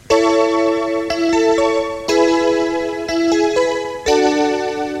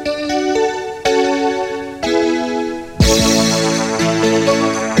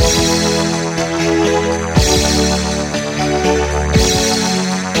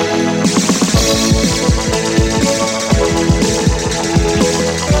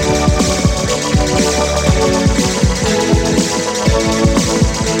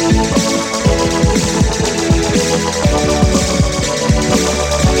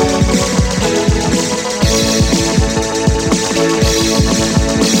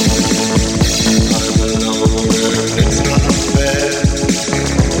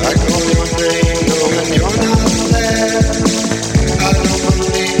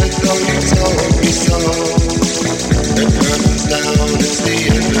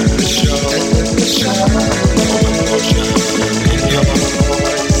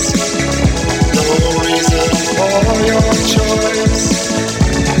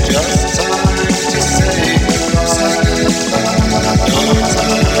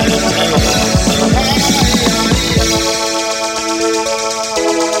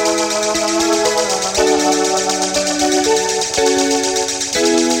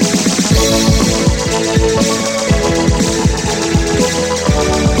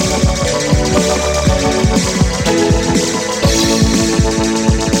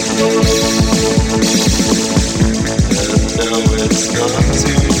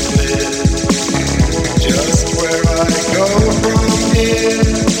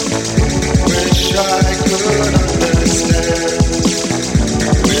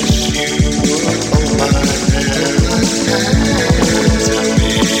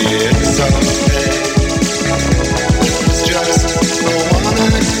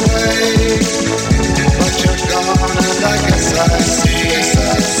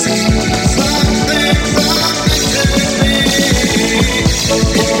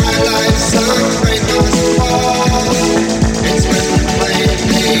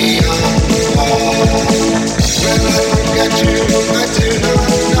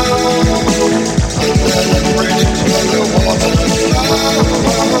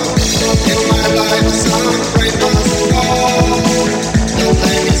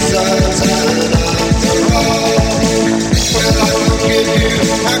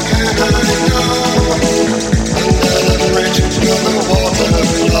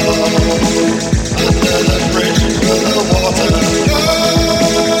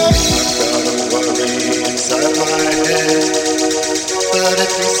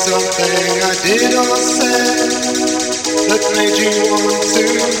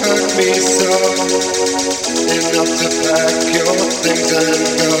hurt me so. Enough to pack your things and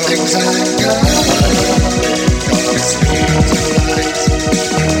go. Things and go. It's me tonight.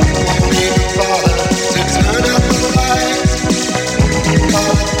 Won't even bother to turn out the lights.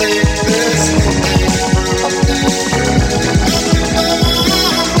 All I think this whole thing through.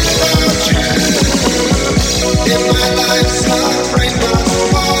 Without you in my life, suffering must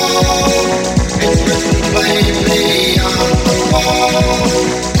fall. It's written plainly on the wall.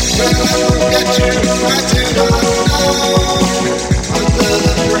 Well, I will get you.